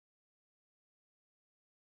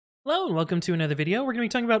Hello and welcome to another video. We're going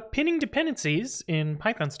to be talking about pinning dependencies in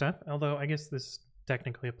Python stuff, although I guess this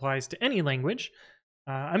technically applies to any language.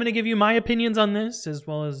 I'm going to give you my opinions on this as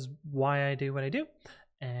well as why I do what I do.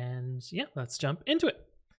 And yeah, let's jump into it.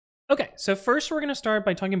 Okay, so first we're going to start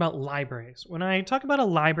by talking about libraries. When I talk about a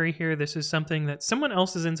library here, this is something that someone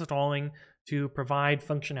else is installing to provide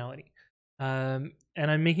functionality. And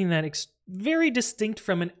I'm making that very distinct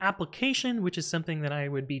from an application, which is something that I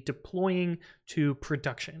would be deploying to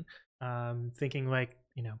production. Thinking like,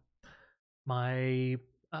 my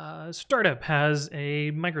startup has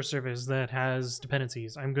a microservice that has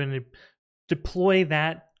dependencies. I'm going to deploy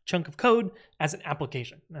that chunk of code as an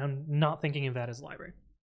application. I'm not thinking of that as a library.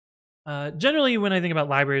 Generally, when I think about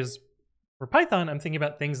libraries for Python, I'm thinking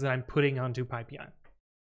about things that I'm putting onto PyPI.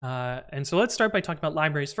 And so let's start by talking about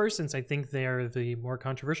libraries first, since I think they are the more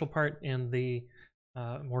controversial part and the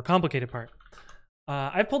more complicated part.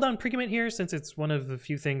 I've pulled down pre-commit here since it's one of the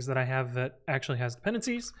few things that I have that actually has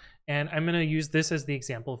dependencies, and I'm going to use this as the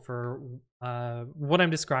example for what I'm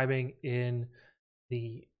describing in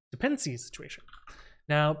the dependencies situation.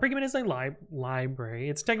 Now, pre-commit is a library.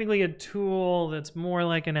 It's technically a tool that's more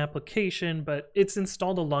like an application, but it's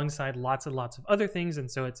installed alongside lots and lots of other things,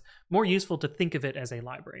 and so it's more useful to think of it as a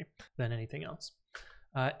library than anything else.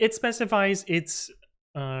 It specifies its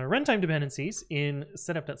runtime dependencies in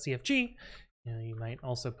setup.cfg. You might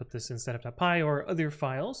also put this in setup.py or other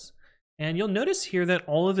files. And you'll notice here that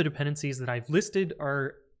all of the dependencies that I've listed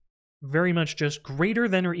are very much just greater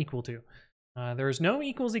than or equal to. There is no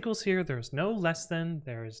equals here, there's no less than,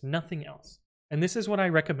 there is nothing else. And this is what I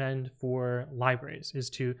recommend for libraries,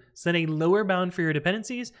 is to set a lower bound for your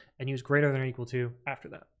dependencies and use greater than or equal to after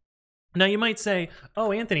that. Now you might say,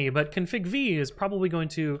 oh, Anthony, but config v is probably going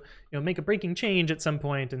to make a breaking change at some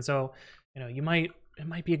point, and so it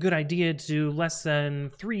might be a good idea to do less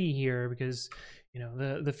than 3 here because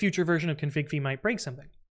the future version of config v might break something.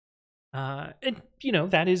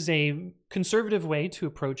 That is a conservative way to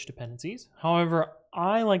approach dependencies. However,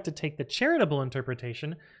 I like to take the charitable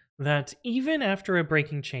interpretation that even after a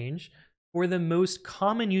breaking change, for the most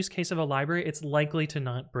common use case of a library, it's likely to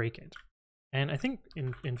not break it. And I think,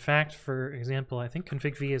 in fact, for example, I think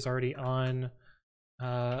config v is already on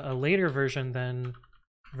a later version than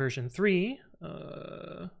version 3.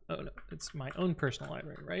 Oh no, it's my own personal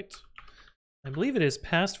library, right? I believe it is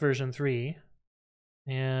past version 3.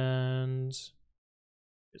 And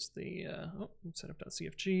it's the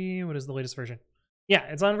setup.cfg. What is the latest version? Yeah,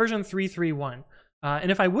 it's on version 3.3.1.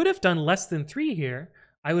 And if I would have done less than 3 here,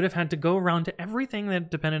 I would have had to go around to everything that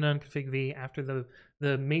depended on config v after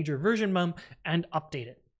the major version bump and update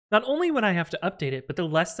it. Not only would I have to update it, but the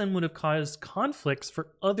less than would have caused conflicts for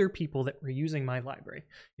other people that were using my library.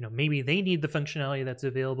 Maybe they need the functionality that's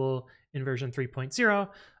available in version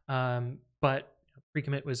 3.0, but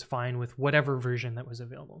pre-commit was fine with whatever version that was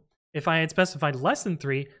available. If I had specified less than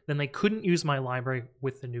 3, then they couldn't use my library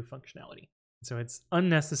with the new functionality. So it's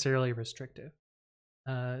unnecessarily restrictive.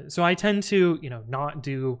 So I tend to, not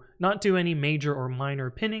do any major or minor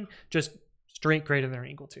pinning, just straight greater than or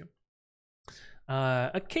equal to.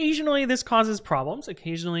 Occasionally this causes problems.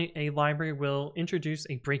 Occasionally a library will introduce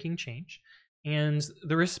a breaking change, and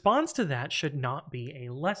the response to that should not be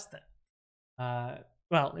a less than.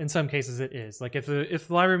 Well, in some cases it is. Like if the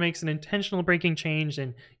library makes an intentional breaking change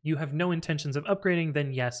and you have no intentions of upgrading,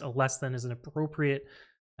 then yes, a less than is an appropriate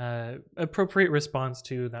response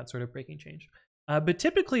to that sort of breaking change. But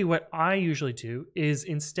typically what I usually do is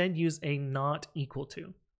instead use a not equal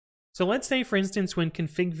to. So let's say, for instance, when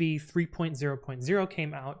config v 3.0.0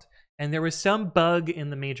 came out and there was some bug in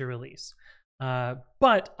the major release,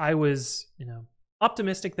 but I was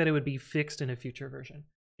optimistic that it would be fixed in a future version.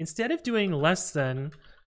 Instead of doing less than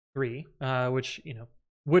 3, which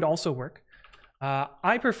would also work,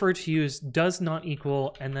 I prefer to use does not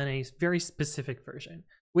equal and then a very specific version,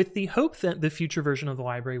 with the hope that the future version of the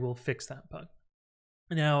library will fix that bug.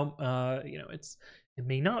 Now, it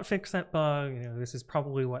may not fix that bug. This is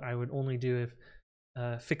probably what I would only do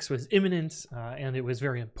if fix was imminent and it was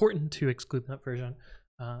very important to exclude that version.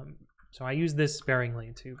 So I use this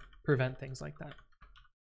sparingly to prevent things like that.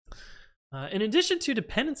 In addition to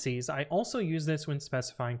dependencies, I also use this when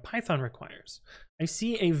specifying Python requires. I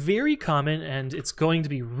see a very common, and it's going to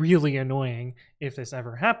be really annoying if this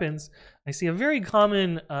ever happens, I see a very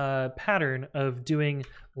common pattern of doing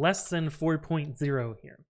less than 4.0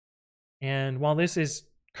 here. And while this is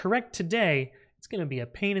correct today, it's going to be a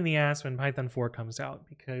pain in the ass when Python 4 comes out,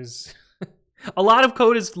 because a lot of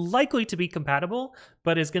code is likely to be compatible,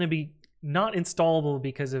 but is going to be not installable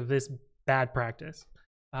because of this bad practice.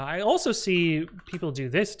 I also see people do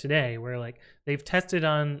this today, where like they've tested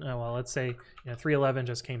on, well, let's say 311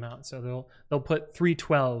 just came out, so they'll put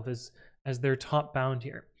 312 as their top bound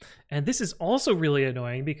here. And this is also really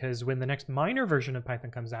annoying because when the next minor version of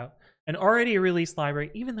Python comes out, an already released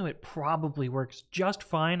library, even though it probably works just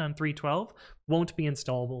fine on 312, won't be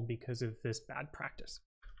installable because of this bad practice.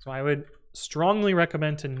 So I would strongly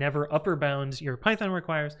recommend to never upper bound your Python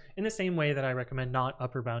requires in the same way that I recommend not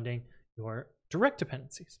upper bounding your direct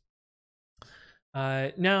dependencies.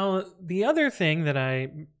 Now, the other thing that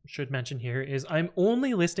I should mention here is I'm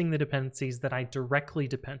only listing the dependencies that I directly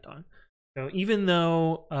depend on. So even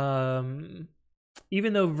though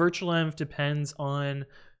virtualenv depends on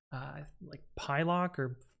like pylock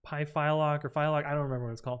or pyfilelock or filelock, I don't remember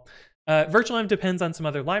what it's called. Virtualenv depends on some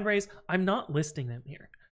other libraries. I'm not listing them here.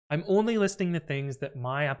 I'm only listing the things that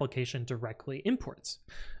my application directly imports.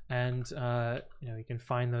 And you can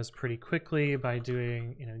find those pretty quickly by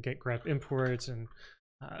doing get grep imports and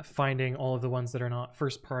finding all of the ones that are not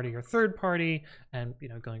first party or third party, and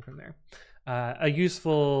going from there. A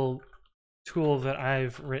useful tool that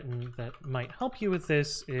I've written that might help you with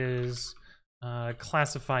this is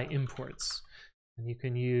classify imports. And you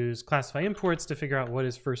can use classify imports to figure out what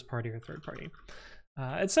is first party or third party.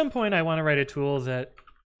 At some point, I want to write a tool that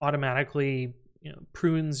automatically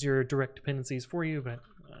prunes your direct dependencies for you, but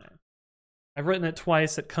I've written it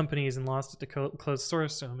twice at companies and lost it to closed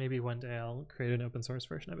source, so maybe one day I'll create an open source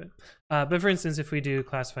version of it. But for instance, if we do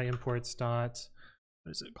classify imports dot,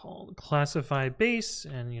 what is it called, classify base,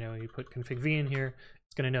 and you put config v in here,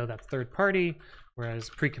 it's going to know that's third party, whereas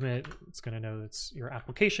pre-commit, it's going to know it's your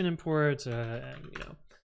application import, and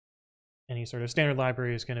any sort of standard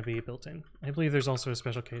library is going to be built in. I believe there's also a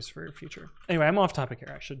special case for future. Anyway, I'm off topic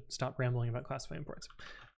here. I should stop rambling about classify imports.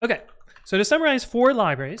 Okay, so to summarize 4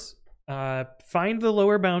 libraries, find the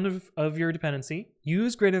lower bound of your dependency,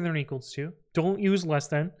 use greater than or equals to, don't use less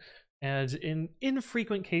than, and in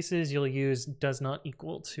infrequent cases, you'll use does not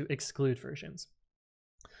equal to exclude versions.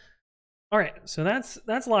 All right, so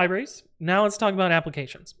that's libraries. Now let's talk about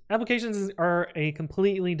applications. Applications are a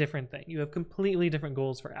completely different thing. You have completely different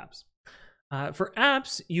goals for apps. For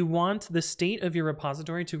apps, you want the state of your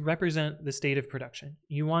repository to represent the state of production.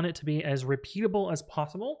 You want it to be as repeatable as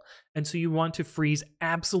possible, and so you want to freeze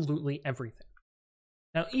absolutely everything.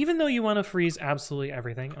 Now, even though you want to freeze absolutely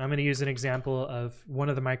everything, I'm going to use an example of one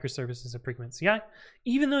of the microservices of pre-commit CI.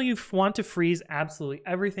 Even though you want to freeze absolutely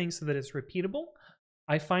everything so that it's repeatable,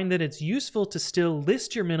 I find that it's useful to still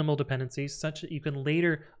list your minimal dependencies such that you can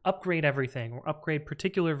later upgrade everything or upgrade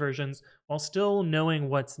particular versions while still knowing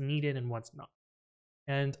what's needed and what's not.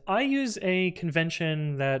 And I use a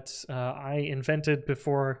convention that I invented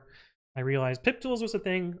before I realized pip tools was a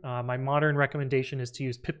thing. My modern recommendation is to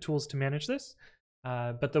use pip tools to manage this.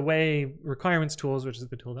 But the way requirements tools, which is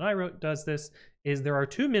the tool that I wrote, does this is there are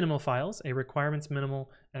 2 minimal files, a requirements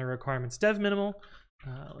minimal and a requirements dev minimal.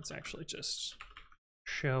 Let's actually just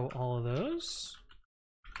show all of those.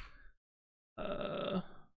 It'd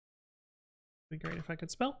be great if I could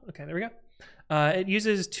spell. Okay, there we go. It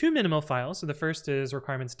uses 2 minimal files. So the first is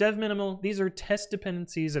requirements dev minimal. These are test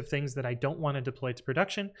dependencies of things that I don't want to deploy to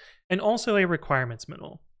production, and also a requirements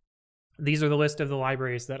minimal. These are the list of the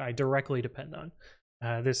libraries that I directly depend on.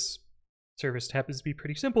 This service happens to be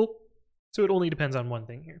pretty simple, so it only depends on one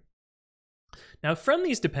thing here. Now, from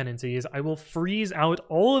these dependencies, I will freeze out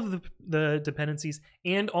all of the dependencies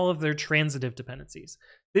and all of their transitive dependencies.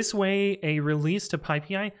 This way, a release to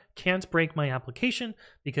PyPI can't break my application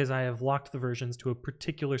because I have locked the versions to a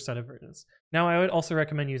particular set of versions. Now, I would also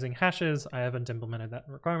recommend using hashes. I haven't implemented that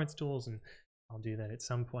in requirements tools, and I'll do that at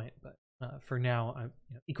some point. But for now,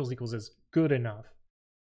 equals equals is good enough.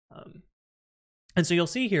 And so you'll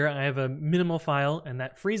see here, I have a minimal file, and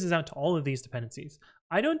that freezes out to all of these dependencies.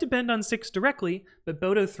 I don't depend on 6 directly, but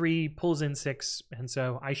Boto 3 pulls in 6, and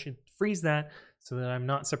so I should freeze that so that I'm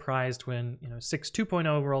not surprised when 6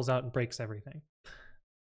 2.0 rolls out and breaks everything.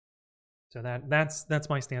 So that's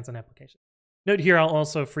my stance on application. Note here, I'll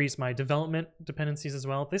also freeze my development dependencies as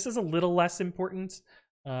well. This is a little less important.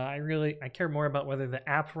 I care more about whether the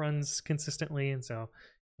app runs consistently, and so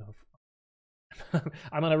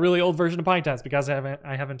I'm on a really old version of PyTest because I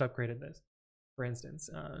haven't upgraded this, for instance.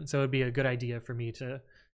 And so it'd be a good idea for me to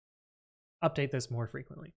update this more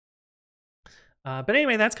frequently. But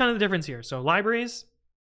anyway, that's kind of the difference here. So libraries,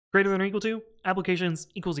 greater than or equal to, applications,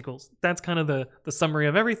 equals equals. That's kind of the summary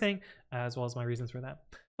of everything, as well as my reasons for that.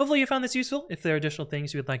 Hopefully you found this useful. If there are additional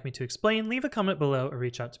things you would like me to explain, leave a comment below or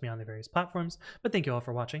reach out to me on the various platforms. But thank you all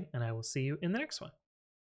for watching, and I will see you in the next one.